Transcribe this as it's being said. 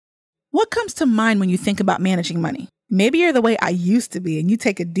What comes to mind when you think about managing money? Maybe you're the way I used to be and you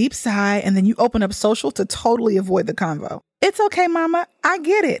take a deep sigh and then you open up social to totally avoid the convo. It's okay, mama. I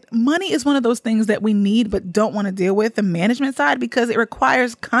get it. Money is one of those things that we need but don't want to deal with the management side because it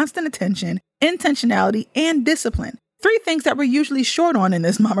requires constant attention, intentionality, and discipline. 3 things that we're usually short on in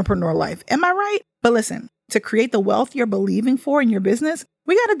this mompreneur life. Am I right? But listen, to create the wealth you're believing for in your business,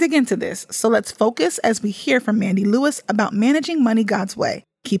 we got to dig into this. So let's focus as we hear from Mandy Lewis about managing money God's way.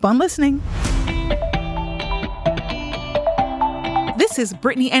 Keep on listening. This is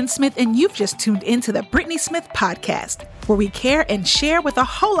Brittany Ann Smith, and you've just tuned into the Brittany Smith Podcast, where we care and share with a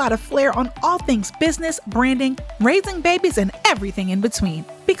whole lot of flair on all things business, branding, raising babies, and everything in between.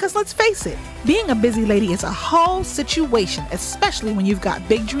 Because let's face it, being a busy lady is a whole situation, especially when you've got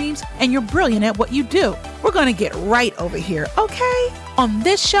big dreams and you're brilliant at what you do. We're going to get right over here, okay? On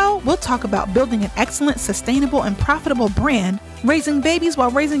this show, we'll talk about building an excellent, sustainable, and profitable brand, raising babies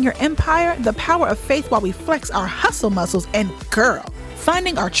while raising your empire, the power of faith while we flex our hustle muscles, and girl,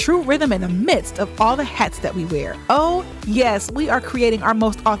 finding our true rhythm in the midst of all the hats that we wear. Oh, yes, we are creating our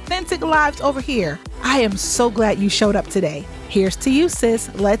most authentic lives over here. I am so glad you showed up today. Here's to you,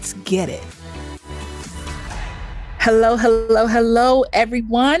 sis. Let's get it. Hello,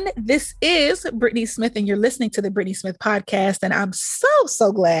 everyone. This is Brittany Smith, and you're listening to the Brittany Smith Podcast. And I'm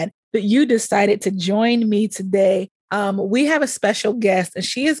so glad that you decided to join me today. We have a special guest, and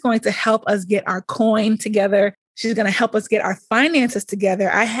she is going to help us get our coin together. She's going to help us get our finances together.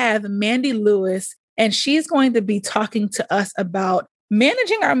 I have Mandy Lewis, and she's going to be talking to us about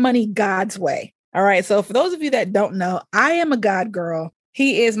managing our money God's way. All right. So for those of you that don't know, I am a God girl.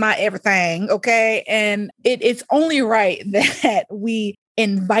 He is my everything. Okay. And it's only right that we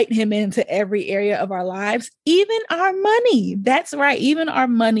invite him into every area of our lives, even our money. That's right. Even our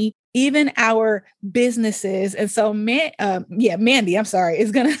money, even our businesses. And so Mandy, I'm sorry,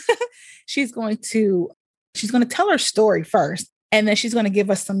 is going to, she's going to tell her story first. And then she's going to give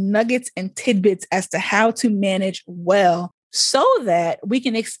us some nuggets and tidbits as to how to manage well so that we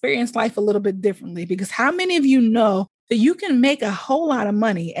can experience life a little bit differently. Because how many of you know that you can make a whole lot of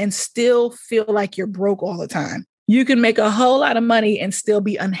money and still feel like you're broke all the time? You can make a whole lot of money and still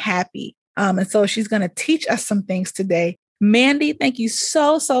be unhappy. And so she's going to teach us some things today. Mandy, thank you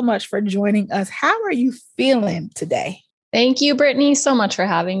so much for joining us. How are you feeling today? Thank you, Brittany, so much for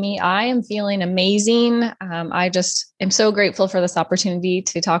having me. I am feeling amazing. I just am so grateful for this opportunity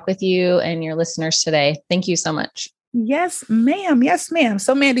to talk with you and your listeners today. Thank you so much. Yes, ma'am. Yes, ma'am.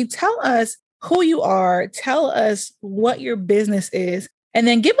 So Mandy, tell us who you are. Tell us what your business is, and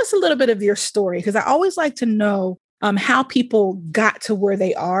then give us a little bit of your story, because I always like to know how people got to where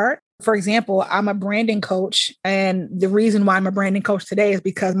they are. For example, I'm a branding coach, and the reason why I'm a branding coach today is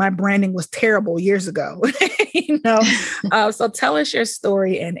because my branding was terrible years ago. So tell us your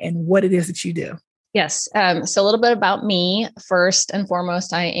story and what it is that you do. Yes. So a little bit about me. First and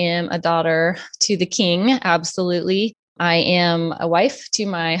foremost, I am a daughter to the King. Absolutely. I am a wife to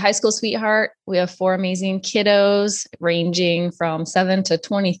my high school sweetheart. We have 4 amazing kiddos ranging from 7 to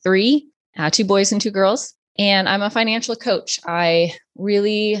 23, 2 boys and 2 girls. And I'm a financial coach. I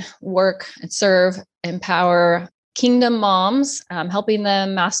really work and serve, empower kingdom moms, helping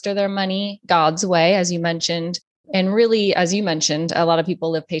them master their money God's way, as you mentioned. And really, as you mentioned, a lot of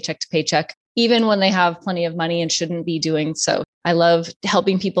people live paycheck to paycheck, even when they have plenty of money and shouldn't be doing so. I love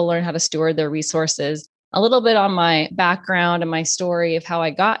helping people learn how to steward their resources. A little bit on my background and my story of how I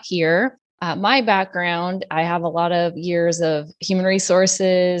got here. My background, I have a lot of years of human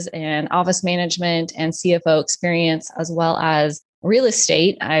resources and office management and CFO experience, as well as real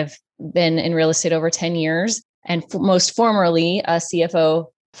estate. I've been in real estate over 10 years and most formerly a CFO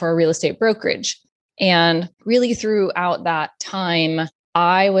for a real estate brokerage. And really throughout that time,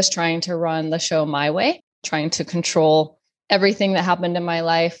 I was trying to run the show my way, trying to control everything that happened in my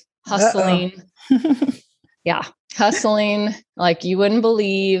life, hustling. Yeah. Hustling like you wouldn't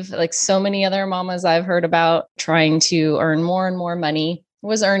believe, like so many other mamas I've heard about, trying to earn more and more money,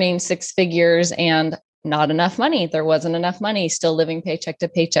 was earning 6 figures and not enough money. There wasn't enough money, still living paycheck to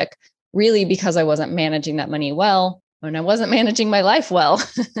paycheck, really because I wasn't managing that money well, and I wasn't managing my life well.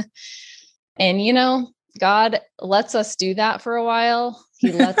 And, God lets us do that for a while.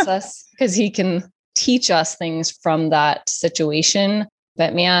 He lets us because he can teach us things from that situation.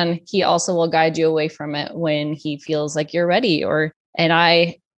 But man, he also will guide you away from it when he feels like you're ready. And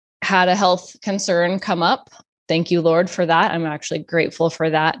I had a health concern come up. Thank you, Lord, for that. I'm actually grateful for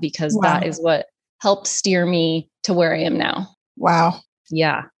that because that is what helped steer me to where I am now. Wow.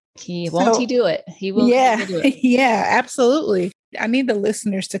 Yeah. He do it? He will. Yeah. Do it. Yeah, absolutely. I need the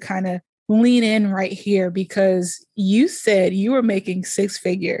listeners to kind of lean in right here because you said you were making 6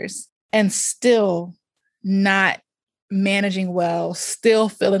 figures and still not managing well, still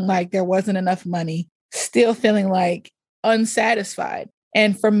feeling like there wasn't enough money, still feeling like unsatisfied.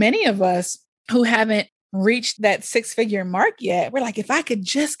 And for many of us who haven't reached that 6-figure mark yet, we're like, if I could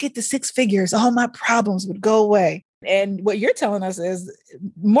just get to 6 figures, all my problems would go away. And what you're telling us is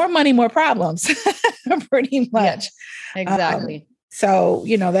more money, more problems, pretty much. Yes, exactly. So,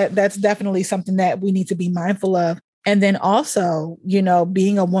 that's definitely something that we need to be mindful of. And then also,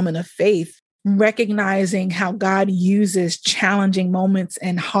 being a woman of faith, recognizing how God uses challenging moments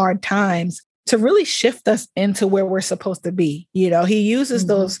and hard times to really shift us into where we're supposed to be. He uses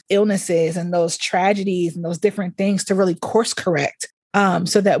those illnesses and those tragedies and those different things to really course correct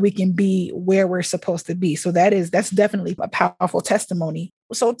so that we can be where we're supposed to be. So that's definitely a powerful testimony.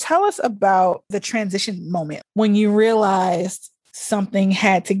 So tell us about the transition moment when you realized something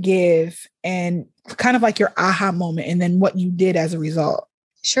had to give and kind of like your aha moment and then what you did as a result.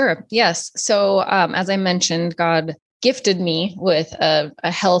 Sure. Yes. So as I mentioned, God gifted me with a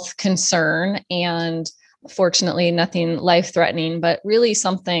health concern, and fortunately nothing life-threatening, but really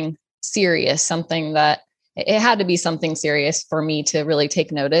something serious, something that it had to be something serious for me to really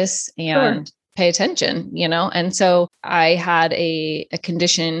take notice and pay attention, And so I had a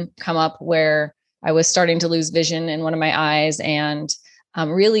condition come up where I was starting to lose vision in one of my eyes, and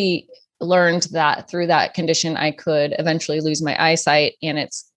really learned that through that condition, I could eventually lose my eyesight. And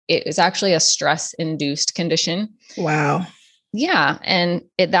it is actually a stress-induced condition. Wow. Yeah. And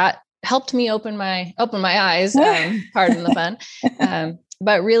that helped me open my eyes, pardon the pun.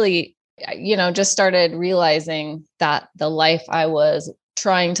 But really, just started realizing that the life I was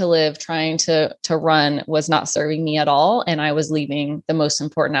trying to live, trying to run was not serving me at all. And I was leaving the most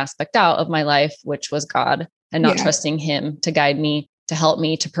important aspect out of my life, which was God, and not trusting him to guide me, to help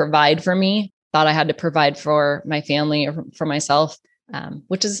me, to provide for me. Thought I had to provide for my family or for myself,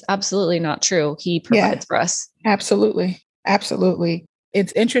 which is absolutely not true. He provides for us. Absolutely. Absolutely.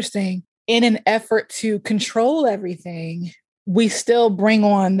 It's interesting. In an effort to control everything, we still bring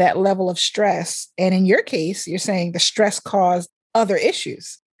on that level of stress. And in your case, you're saying the stress caused other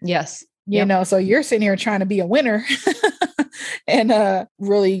issues. Yes. So you're sitting here trying to be a winner and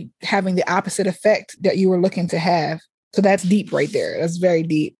really having the opposite effect that you were looking to have. So that's deep right there. That's very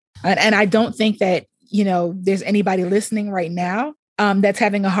deep. And I don't think that, there's anybody listening right now that's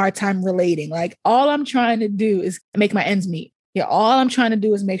having a hard time relating. Like, all I'm trying to do is make my ends meet. All I'm trying to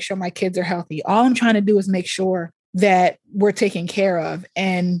do is make sure my kids are healthy. All I'm trying to do is make sure that we're taken care of.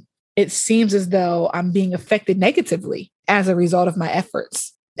 And it seems as though I'm being affected negatively as a result of my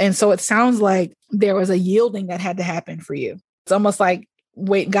efforts. And so it sounds like there was a yielding that had to happen for you. It's almost like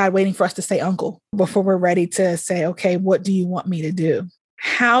God waiting for us to say uncle before we're ready to say, okay, what do you want me to do?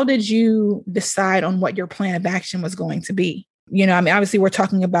 How did you decide on what your plan of action was going to be? Obviously we're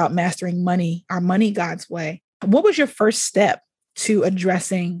talking about mastering money, our money God's way. What was your first step to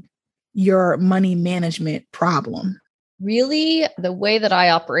addressing your money management problem? Really, the way that I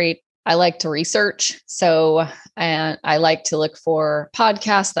operate, I like to research. And I like to look for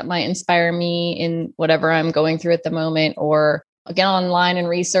podcasts that might inspire me in whatever I'm going through at the moment, or get online and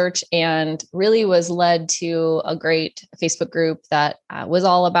research, and really was led to a great Facebook group that was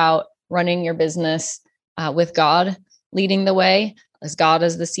all about running your business with God leading the way, as God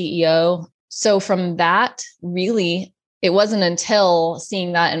as the CEO. So from that, really, it wasn't until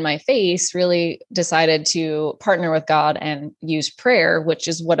seeing that in my face really decided to partner with God and use prayer, which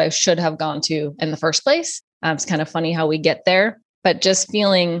is what I should have gone to in the first place. It's kind of funny how we get there, but just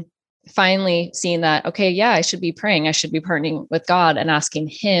finally seeing that, okay, yeah, I should be praying. I should be partnering with God and asking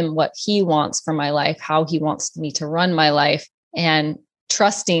him what he wants for my life, how he wants me to run my life, and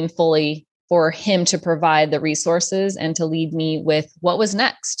trusting fully for him to provide the resources and to lead me with what was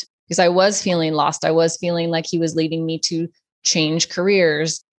next. Because I was feeling lost. I was feeling like he was leading me to change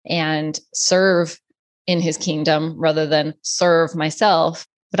careers and serve in his kingdom rather than serve myself.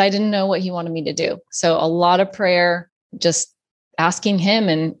 But I didn't know what he wanted me to do. So a lot of prayer, just asking him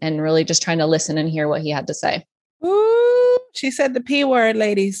and really just trying to listen and hear what he had to say. Ooh, she said the P word,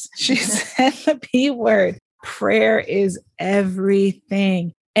 ladies. She said the P word. Prayer is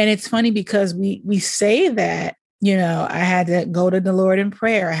everything. And it's funny because we say that, I had to go to the Lord in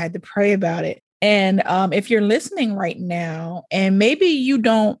prayer. I had to pray about it. And if you're listening right now, and maybe you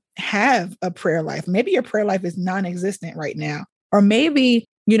don't have a prayer life, maybe your prayer life is non-existent right now, or maybe,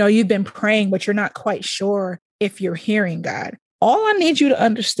 you've been praying, but you're not quite sure if you're hearing God. All I need you to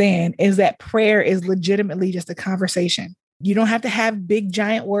understand is that prayer is legitimately just a conversation. You don't have to have big,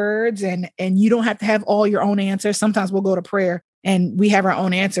 giant words, and you don't have to have all your own answers. Sometimes we'll go to prayer and we have our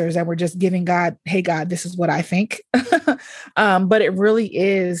own answers and we're just giving God, hey, God, this is what I think. But it really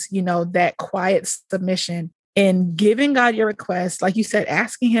is, that quiet submission and giving God your request, like you said,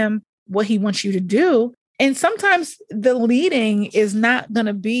 asking him what he wants you to do. And sometimes the leading is not going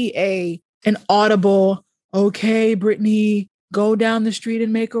to be an audible, okay, Brittany, go down the street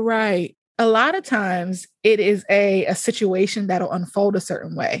and make a right. A lot of times it is a situation that'll unfold a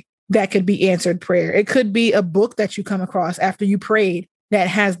certain way that could be answered prayer. It could be a book that you come across after you prayed that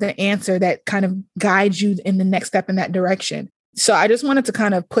has the answer that kind of guides you in the next step in that direction. So I just wanted to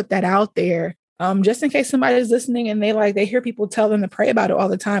kind of put that out there, just in case somebody's listening and they hear people tell them to pray about it all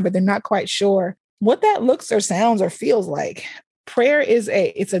the time, but they're not quite sure what that looks or sounds or feels like. Prayer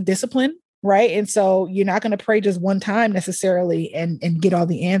it's a discipline, right? And so you're not going to pray just one time necessarily and get all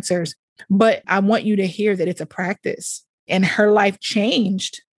the answers. But I want you to hear that it's a practice. And her life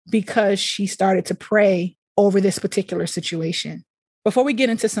changed because she started to pray over this particular situation. Before we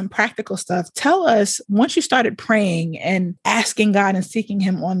get into some practical stuff, tell us, once you started praying and asking God and seeking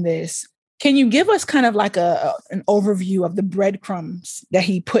him on this, can you give us kind of like an overview of the breadcrumbs that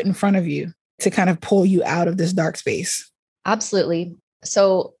he put in front of you to kind of pull you out of this dark space? Absolutely.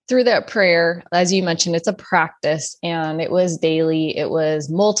 So through that prayer, as you mentioned, it's a practice, and it was daily. It was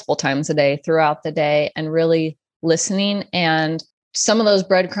multiple times a day throughout the day, and really listening. And some of those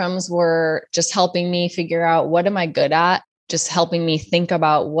breadcrumbs were just helping me figure out, what am I good at? Just helping me think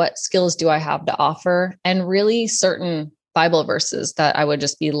about, what skills do I have to offer? And really certain Bible verses that I would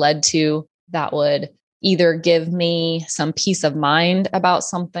just be led to that would either give me some peace of mind about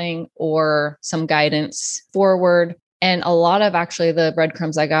something or some guidance forward. And a lot of actually the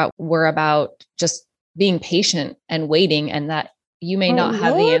breadcrumbs I got were about just being patient and waiting, and that you may not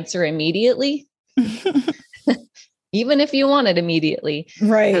have the answer immediately, even if you want it immediately.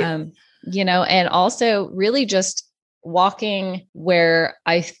 Right. And also really just walking where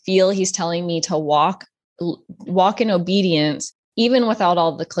I feel he's telling me to walk in obedience, even without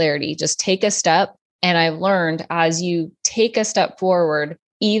all the clarity. Just take a step. And I've learned, as you take a step forward,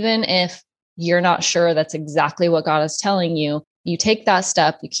 even if you're not sure that's exactly what God is telling you, you take that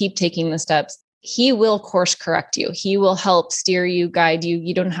step, you keep taking the steps, he will course correct you. He will help steer you, guide you.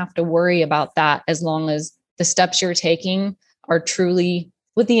 You don't have to worry about that, as long as the steps you're taking are truly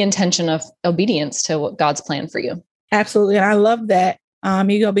with the intention of obedience to what God's plan for you. Absolutely. And I love that,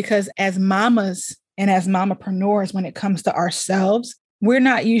 because as mamas and as mamapreneurs, when it comes to ourselves, we're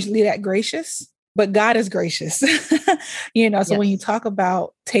not usually that gracious, but God is gracious. So yes. When you talk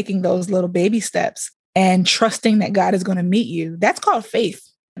about taking those little baby steps and trusting that God is going to meet you, that's called faith.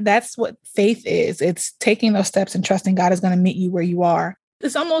 That's what faith is. It's taking those steps and trusting God is going to meet you where you are.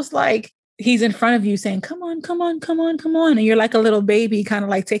 It's almost like he's in front of you saying, come on, come on, come on, come on. And you're like a little baby, kind of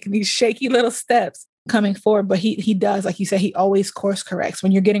like taking these shaky little steps coming forward. But he does, like you said, he always course corrects.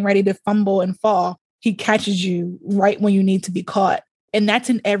 When you're getting ready to fumble and fall, he catches you right when you need to be caught. And that's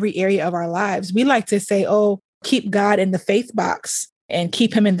in every area of our lives. We like to say, oh, keep God in the faith box and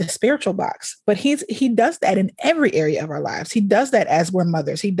keep him in the spiritual box. But he does that in every area of our lives. He does that as we're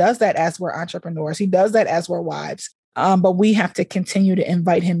mothers. He does that as we're entrepreneurs. He does that as we're wives. But we have to continue to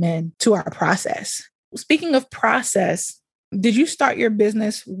invite him in to our process. Speaking of process, did you start your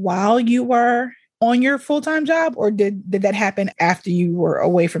business while you were on your full-time job, or did that happen after you were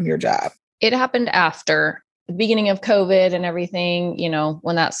away from your job? It happened after the beginning of COVID and everything.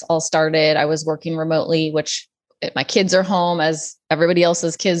 When that's all started, I was working remotely, which my kids are home, as everybody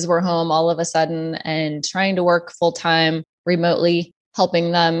else's kids were home all of a sudden, and trying to work full-time remotely,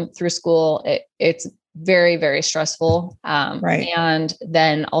 helping them through school. It's very, very stressful. Right. And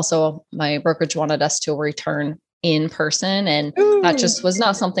then also my brokerage wanted us to return in person, and that just was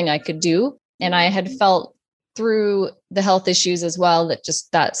not something I could do. And I had felt through the health issues as well, that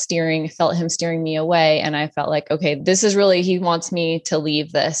just that felt him steering me away. And I felt like, okay, this is really, he wants me to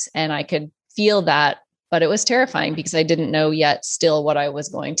leave this. And I could feel that, but it was terrifying because I didn't know yet still what I was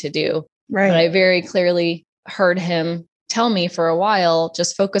going to do. Right. But I very clearly heard him tell me for a while,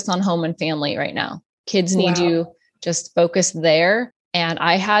 just focus on home and family right now. Kids need you, just focus there. And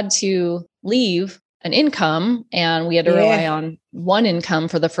I had to leave an income, and we had to rely on one income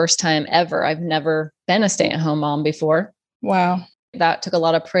for the first time ever. I've never been a stay-at-home mom before. Wow. That took a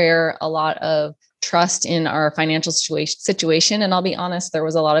lot of prayer, a lot of trust in our financial situation. And I'll be honest, there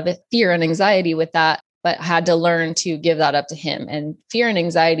was a lot of fear and anxiety with that, but I had to learn to give that up to him. And fear and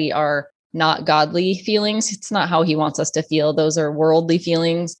anxiety are not godly feelings. It's not how he wants us to feel. Those are worldly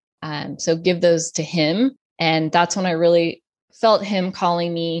feelings. So give those to him. And that's when I really felt him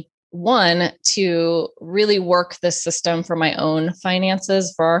calling me, one, to really work the system for my own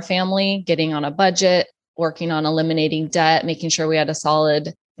finances, for our family, getting on a budget, working on eliminating debt, making sure we had a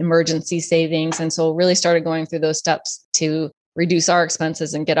solid emergency savings. And so really started going through those steps to reduce our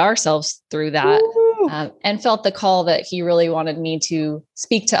expenses and get ourselves through that. And felt the call that he really wanted me to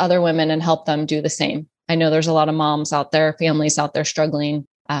speak to other women and help them do the same. I know there's a lot of moms out there, families out there struggling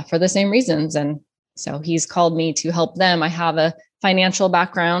for the same reasons. And so he's called me to help them. I have a financial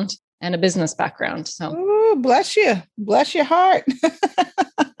background and a business background. So ooh, bless you. Bless your heart.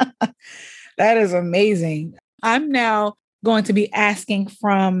 That is amazing. I'm now going to be asking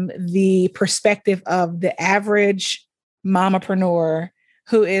from the perspective of the average mompreneur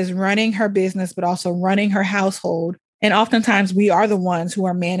who is running her business, but also running her household. And oftentimes we are the ones who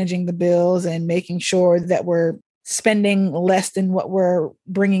are managing the bills and making sure that we're spending less than what we're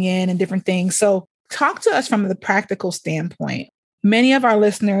bringing in and different things. So talk to us from the practical standpoint. Many of our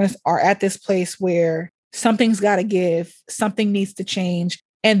listeners are at this place where something's got to give, something needs to change.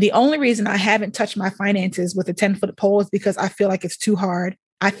 And the only reason I haven't touched my finances with a 10-foot pole is because I feel like it's too hard.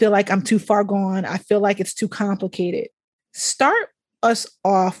 I feel like I'm too far gone. I feel like it's too complicated. Start us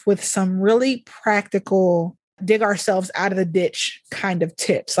off with some really practical, dig ourselves out of the ditch kind of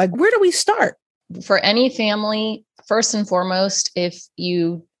tips. Like, where do we start? For any family, first and foremost, if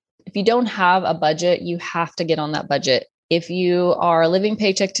you don't have a budget, you have to get on that budget. If you are living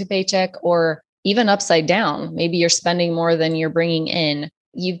paycheck to paycheck or even upside down, maybe you're spending more than you're bringing in,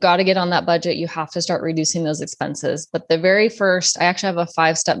 you've got to get on that budget. You have to start reducing those expenses. But the very first, I actually have a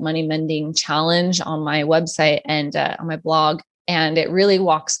 5-step money mending challenge on my website and on my blog. And it really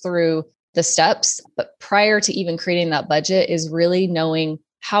walks through the steps. But prior to even creating that budget is really knowing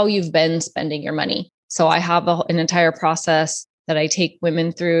how you've been spending your money. So I have an entire process that I take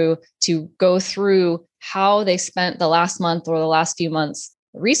women through to go through how they spent the last month or the last few months,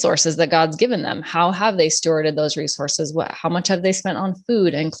 resources that God's given them. How have they stewarded those resources? How much have they spent on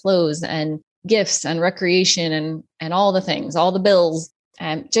food and clothes and gifts and recreation and all the things, all the bills?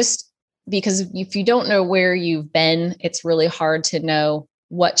 And just because if you don't know where you've been, it's really hard to know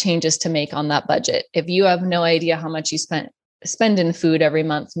what changes to make on that budget. If you have no idea how much you spend in food every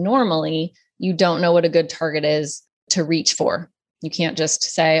month, normally you don't know what a good target is to reach for. You can't just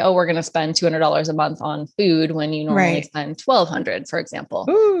say, oh, we're going to spend $200 a month on food when you normally spend $1,200, for example.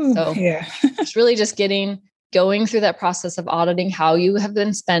 Ooh, so yeah. It's really just going through that process of auditing how you have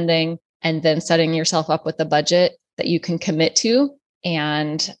been spending and then setting yourself up with a budget that you can commit to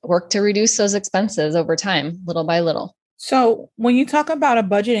and work to reduce those expenses over time, little by little. So when you talk about a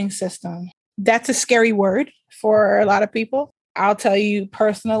budgeting system, that's a scary word for a lot of people. I'll tell you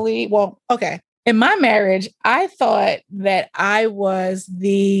personally, in my marriage, I thought that I was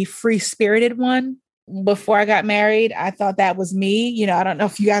the free-spirited one before I got married. I thought that was me. You know, I don't know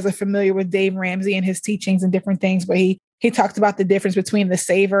if you guys are familiar with Dave Ramsey and his teachings and different things, but he talked about the difference between the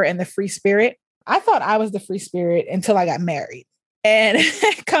saver and the free spirit. I thought I was the free spirit until I got married. And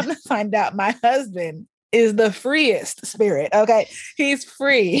come to find out, my husband is the freest spirit. Okay. He's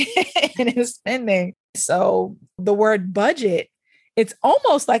free in his spending. So the word budget, it's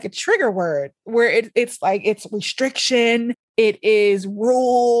almost like a trigger word where it's like, it's restriction, it is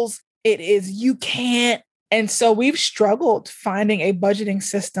rules, it is you can't. And so we've struggled finding a budgeting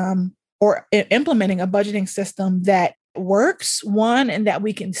system or implementing a budgeting system that works, one, and that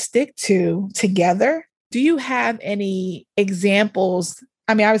we can stick to together. Do you have any examples?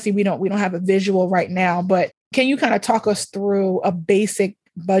 I mean, obviously we don't have a visual right now, but can you kind of talk us through a basic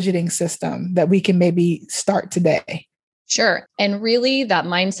budgeting system that we can maybe start today? Sure. And really that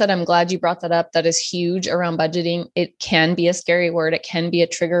mindset, I'm glad you brought that up. That is huge around budgeting. It can be a scary word. It can be a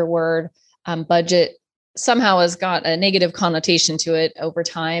trigger word. Budget somehow has got a negative connotation to it over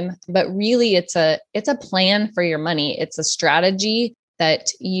time, but really it's a plan for your money. It's a strategy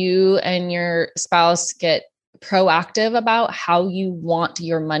that you and your spouse get proactive about how you want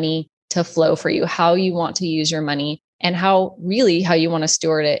your money to flow for you, how you want to use your money, and how you want to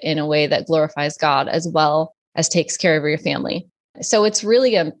steward it in a way that glorifies God as well as takes care of your family. So it's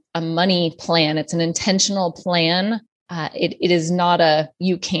really a money plan. It's an intentional plan. It is not a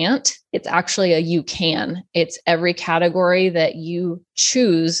you can't. It's actually a you can. It's every category that you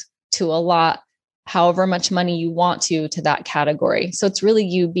choose to allot however much money you want to that category. So it's really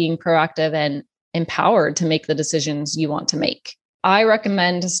you being proactive and empowered to make the decisions you want to make. I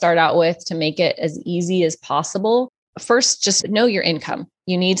recommend to start out with, to make it as easy as possible, first, just know your income.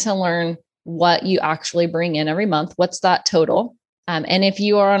 You need to learn what you actually bring in every month. What's that total? And if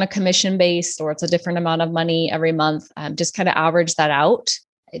you are on a commission based or it's a different amount of money every month, just kind of average that out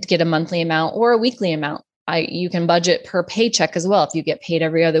to get a monthly amount or a weekly amount. You can budget per paycheck as well. If you get paid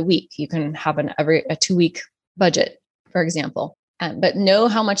every other week, you can have a 2-week budget, for example. But know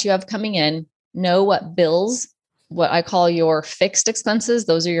how much you have coming in know what bills, what I call your fixed expenses.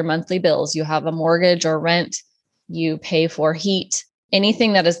 Those are your monthly bills. You have a mortgage or rent, you pay for heat,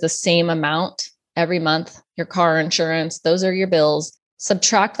 anything that is the same amount every month, your car insurance, those are your bills.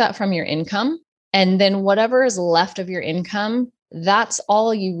 Subtract that from your income. And then whatever is left of your income, that's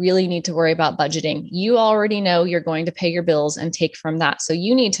all you really need to worry about budgeting. You already know you're going to pay your bills and take from that. So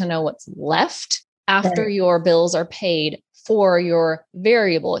you need to know what's left after your bills are paid for your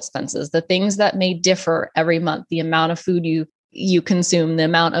variable expenses, the things that may differ every month, the amount of food you consume, the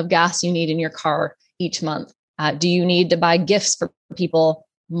amount of gas you need in your car each month. Do you need to buy gifts for people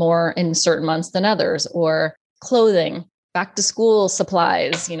more in certain months than others, or clothing, back to school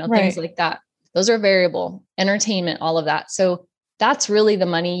supplies, things like that. Those are variable, entertainment, all of that. So that's really the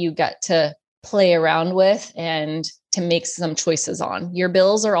money you get to play around with and to make some choices on. Your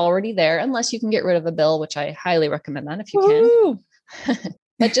bills are already there, unless you can get rid of a bill, which I highly recommend that if you can.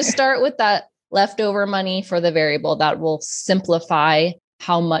 But just start with that leftover money for the variable. That will simplify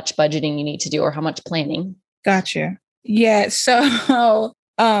how much budgeting you need to do or how much planning. Gotcha. Yeah. So,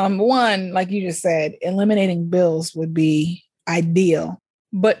 one, like you just said, eliminating bills would be ideal.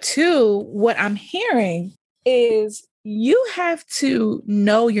 But two, what I'm hearing is you have to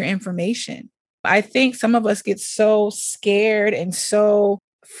know your information. I think some of us get so scared and so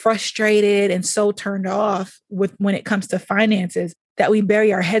frustrated and so turned off with when it comes to finances that we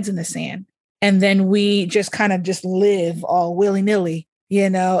bury our heads in the sand. And then we just kind of just live all willy-nilly,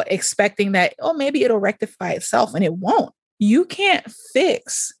 expecting that, oh, maybe it'll rectify itself, and it won't. You can't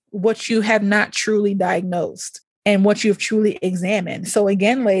fix what you have not truly diagnosed and what you've truly examined. So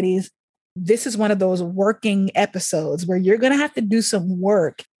again, ladies, this is one of those working episodes where you're going to have to do some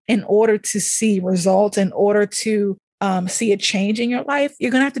work in order to see results, in order to see a change in your life.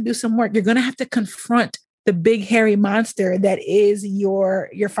 You're going to have to do some work. You're going to have to confront the big hairy monster that is your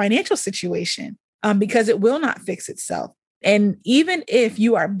financial situation, because it will not fix itself. And even if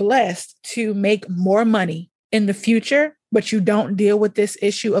you are blessed to make more money in the future, but you don't deal with this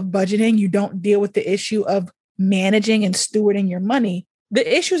issue of budgeting, you don't deal with the issue of managing and stewarding your money,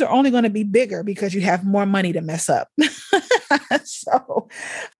 the issues are only going to be bigger because you have more money to mess up.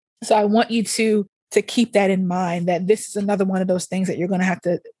 So I want you to keep that in mind, that this is another one of those things that you're going to have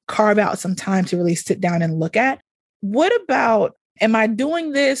to carve out some time to really sit down and look at. What about, am I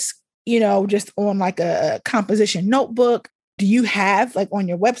doing this, just on like a composition notebook? Do you have, like, on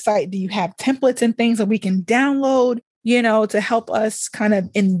your website, do you have templates and things that we can download, to help us kind of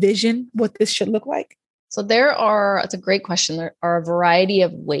envision what this should look like? So it's a great question. There are a variety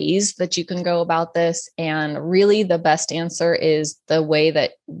of ways that you can go about this. And really the best answer is the way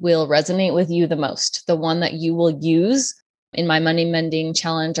that will resonate with you the most, the one that you will use. In my money mending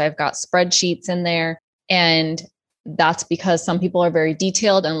challenge, I've got spreadsheets in there. And that's because some people are very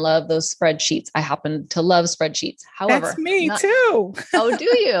detailed and love those spreadsheets. I happen to love spreadsheets. However, that's me too. Oh, do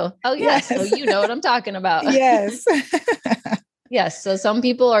you? Oh, yes. So you know what I'm talking about. Yes. Yes. So some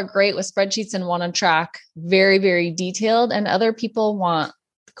people are great with spreadsheets and want to track very, very detailed, and other people want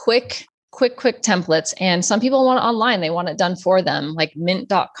quick templates. And some people want it online. They want it done for them, like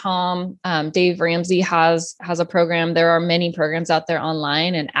mint.com. Dave Ramsey has a program. There are many programs out there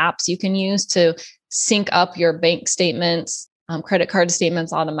online and apps you can use to sync up your bank statements, credit card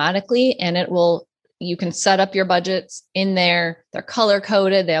statements automatically. And you can set up your budgets in there. They're color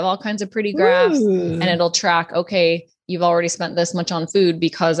coded. They have all kinds of pretty graphs. Ooh. And it'll track, okay, you've already spent this much on food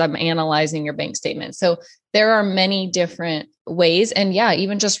because I'm analyzing your bank statement. So there are many different ways. And yeah,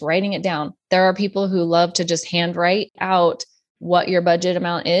 even just writing it down. There are people who love to just handwrite out what your budget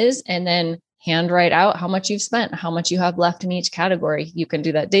amount is, and then handwrite out how much you've spent, how much you have left in each category. You can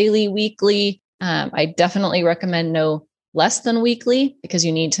do that daily, weekly. I definitely recommend no less than weekly, because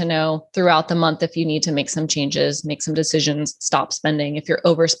you need to know throughout the month if you need to make some changes, make some decisions, stop spending if you're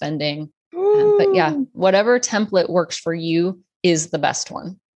overspending. But yeah, whatever template works for you is the best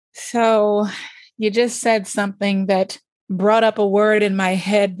one. So you just said something that brought up a word in my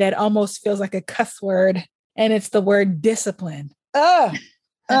head that almost feels like a cuss word, and it's the word discipline. Makes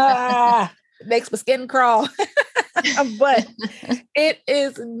my skin crawl. But it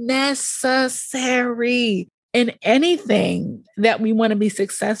is necessary in anything that we want to be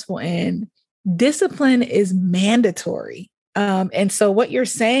successful in. Discipline is mandatory. And so what you're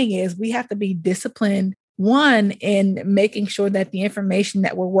saying is we have to be disciplined, one, in making sure that the information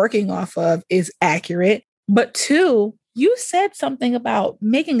that we're working off of is accurate. But two, you said something about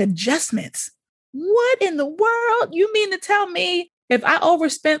making adjustments. What in the world? You mean to tell me if I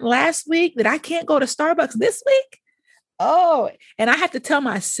overspent last week that I can't go to Starbucks this week? Oh, and I have to tell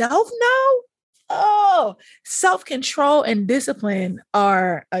myself no? Oh, self-control and discipline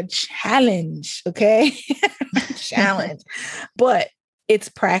are a challenge. Okay. Challenge, but it's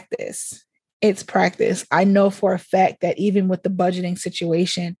practice. It's practice. I know for a fact that even with the budgeting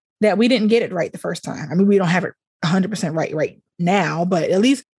situation that we didn't get it right the first time. I mean, we don't have it 100% right now, but at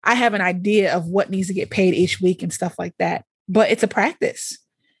least I have an idea of what needs to get paid each week and stuff like that. But it's a practice.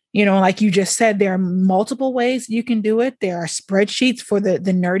 Like you just said, there are multiple ways you can do it. There are spreadsheets for the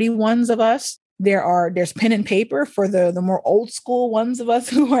nerdy ones of us. There's pen and paper for the more old school ones of us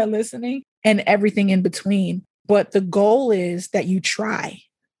who are listening, and everything in between. But the goal is that you try.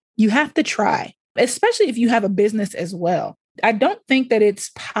 You have to try, especially if you have a business as well. I don't think that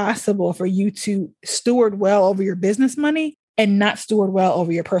it's possible for you to steward well over your business money and not steward well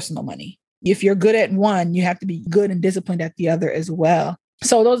over your personal money. If you're good at one, you have to be good and disciplined at the other as well.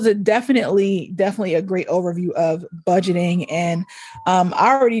 So those are definitely a great overview of budgeting. And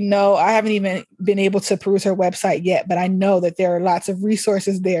I already know, I haven't even been able to peruse her website yet, but I know that there are lots of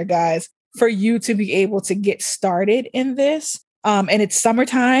resources there, guys, for you to be able to get started in this. And it's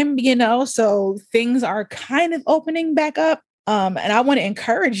summertime, so things are kind of opening back up. And I want to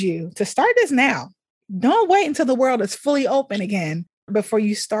encourage you to start this now. Don't wait until the world is fully open again before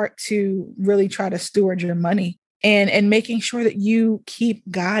you start to really try to steward your money. And making sure that you keep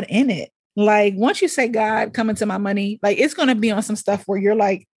God in it. Like once you say, God, come into my money, like it's going to be on some stuff where you're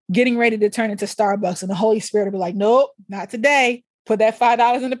like getting ready to turn into Starbucks and the Holy Spirit will be like, nope, not today. Put that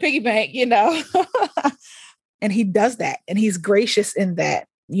 $5 in the piggy bank, And he does that. And he's gracious in that,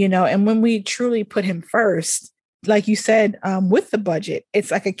 and when we truly put him first, like you said, with the budget, it's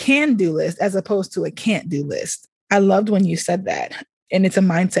like a can-do list as opposed to a can't-do list. I loved when you said that. And it's a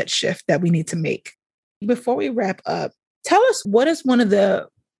mindset shift that we need to make. Before we wrap up, tell us, what is one of the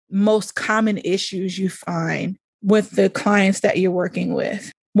most common issues you find with the clients that you're working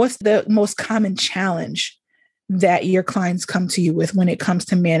with? What's the most common challenge that your clients come to you with when it comes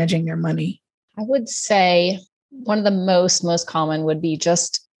to managing their money? I would say one of the most common would be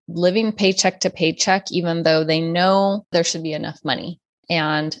just living paycheck to paycheck, even though they know there should be enough money.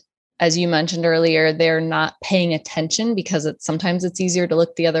 And as you mentioned earlier, they're not paying attention because sometimes it's easier to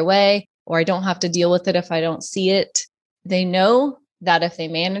look the other way, or I don't have to deal with it if I don't see it. They know that if they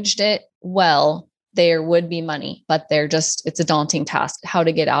managed it well, there would be money, but it's a daunting task how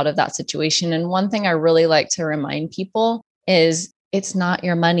to get out of that situation. And one thing I really like to remind people is it's not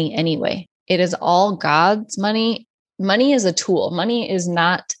your money anyway. It is all God's money. Money is a tool. Money is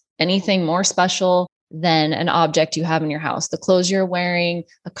not anything more special than an object you have in your house. The clothes you're wearing,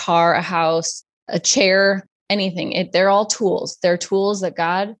 a car, a house, a chair, anything. They're all tools. They're tools that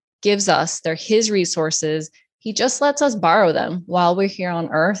God gives us. They're his resources. He just lets us borrow them while we're here on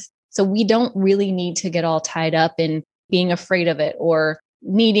earth. So we don't really need to get all tied up in being afraid of it or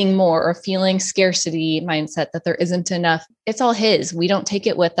needing more or feeling scarcity mindset that there isn't enough. It's all his. We don't take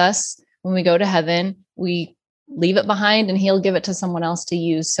it with us. When we go to heaven, we leave it behind and he'll give it to someone else to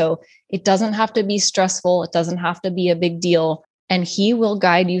use. So it doesn't have to be stressful. It doesn't have to be a big deal. And he will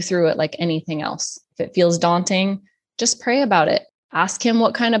guide you through it like anything else. If it feels daunting, just pray about it. Ask him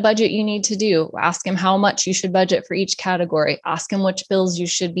what kind of budget you need to do. Ask him how much you should budget for each category. Ask him which bills you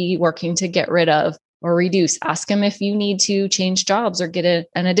should be working to get rid of or reduce. Ask him if you need to change jobs or get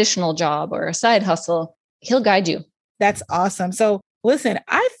an additional job or a side hustle. He'll guide you. That's awesome. So listen,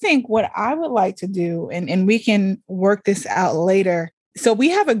 I think what I would like to do, and we can work this out later. So we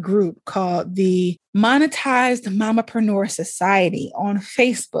have a group called the Monetized Mamapreneur Society on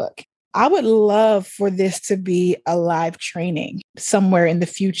Facebook. I would love for this to be a live training somewhere in the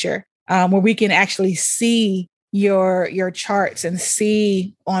future where we can actually see your charts and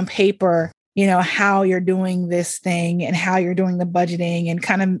see on paper, how you're doing this thing and how you're doing the budgeting and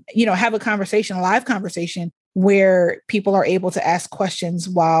kind of, have a live conversation where people are able to ask questions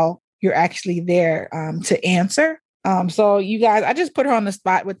while you're actually there to answer. So you guys, I just put her on the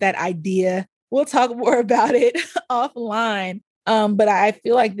spot with that idea. We'll talk more about it offline. But I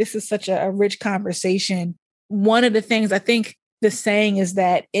feel like this is such a rich conversation. One of the things I think the saying is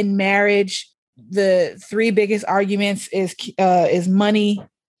that in marriage, the three biggest arguments is money,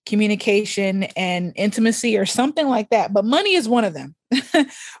 communication, and intimacy or something like that. But money is one of them.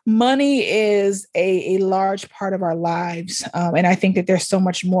 Money is a large part of our lives. And I think that there's so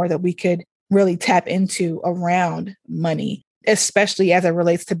much more that we could really tap into around money, especially as it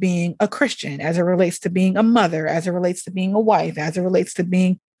relates to being a Christian, as it relates to being a mother, as it relates to being a wife, as it relates to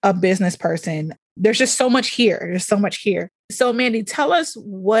being a business person. There's just so much here. There's so much here. So Mandy, tell us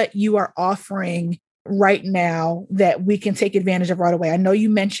what you are offering right now that we can take advantage of right away. I know you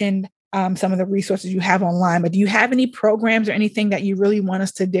mentioned some of the resources you have online, but do you have any programs or anything that you really want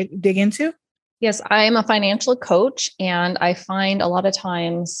us to dig into? Yes, I am a financial coach, and I find a lot of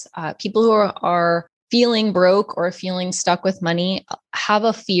times people who are feeling broke or feeling stuck with money have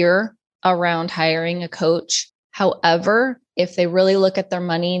a fear around hiring a coach. However, if they really look at their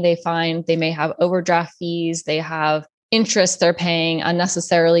money, they find they may have overdraft fees, they have interest they're paying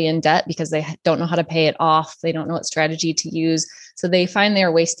unnecessarily in debt because they don't know how to pay it off. They don't know what strategy to use. So they find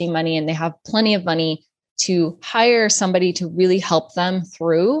they're wasting money, and they have plenty of money to hire somebody to really help them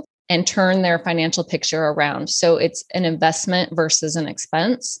through and turn their financial picture around. So it's an investment versus an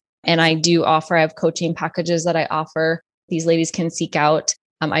expense. And I have coaching packages that I offer. These ladies can seek out.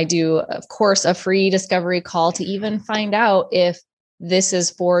 I do, of course, a free discovery call to even find out if this is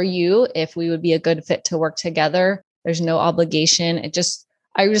for you, if we would be a good fit to work together. There's no obligation. I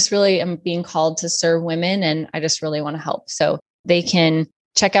just really am being called to serve women, and I just really want to help. So they can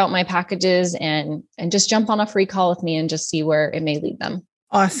check out my packages and just jump on a free call with me and just see where it may lead them.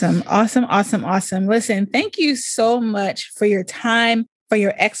 Awesome. Listen, thank you so much for your time, for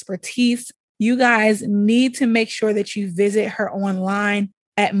your expertise. You guys need to make sure that you visit her online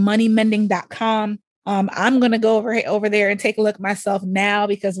at moneymending.com. I'm going to go over there and take a look myself now,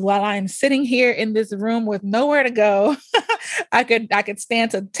 because while I'm sitting here in this room with nowhere to go, I could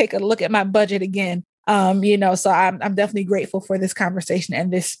stand to take a look at my budget again. So I'm definitely grateful for this conversation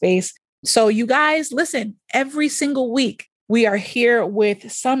and this space. So you guys, listen, every single week, we are here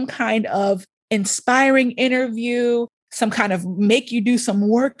with some kind of inspiring interview, some kind of make you do some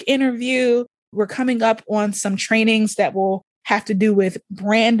work interview. We're coming up on some trainings that will have to do with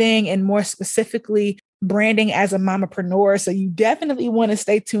branding, and more specifically, branding as a mompreneur. So you definitely want to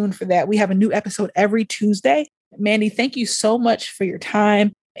stay tuned for that. We have a new episode every Tuesday. Mandy, thank you so much for your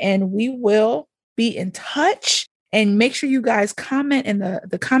time, and we will be in touch. And make sure you guys comment in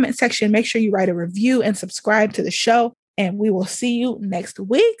the comment section. Make sure you write a review and subscribe to the show. And we will see you next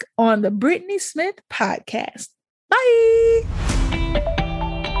week on the Brittany Smith Podcast. Bye.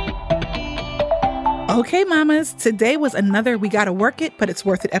 Okay, mamas, today was another We Gotta Work It, but it's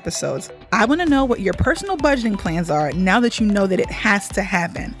worth it episodes. I want to know what your personal budgeting plans are now that you know that it has to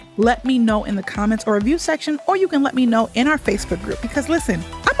happen. Let me know in the comments or review section, or you can let me know in our Facebook group, because listen,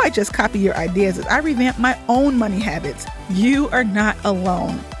 I might just copy your ideas as I revamp my own money habits. You are not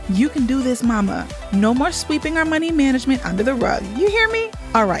alone. You can do this, mama. No more sweeping our money management under the rug. You hear me?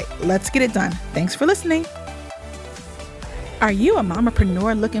 All right, let's get it done. Thanks for listening. Are you a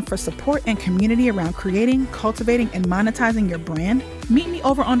mompreneur looking for support and community around creating, cultivating, and monetizing your brand? Meet me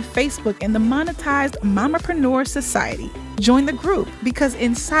over on Facebook in the Monetized Mompreneur Society. Join the group, because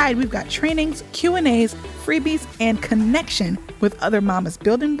inside we've got trainings, Q&As, freebies, and connection with other mamas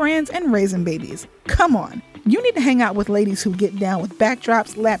building brands and raising babies. Come on. You need to hang out with ladies who get down with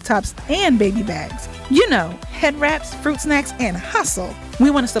backdrops, laptops, and baby bags. You know, head wraps, fruit snacks, and hustle.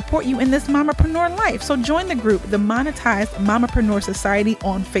 We want to support you in this mompreneur life, so join the group, the Monetized Mompreneur Society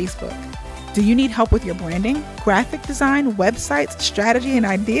on Facebook. Do you need help with your branding, graphic design, websites, strategy, and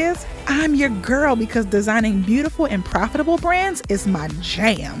ideas? I'm your girl, because designing beautiful and profitable brands is my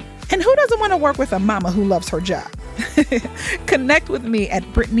jam. And who doesn't want to work with a mama who loves her job? Connect with me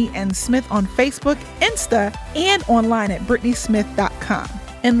at Brittany N. Smith on Facebook, Insta, and online at BrittanySmith.com.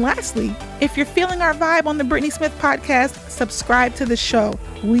 And lastly, if you're feeling our vibe on the Brittany Smith Podcast, subscribe to the show,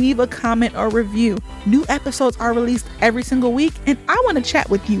 leave a comment or review. New episodes are released every single week, and I want to chat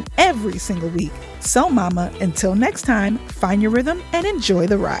with you every single week. So mama, until next time, find your rhythm and enjoy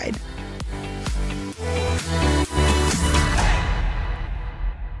the ride.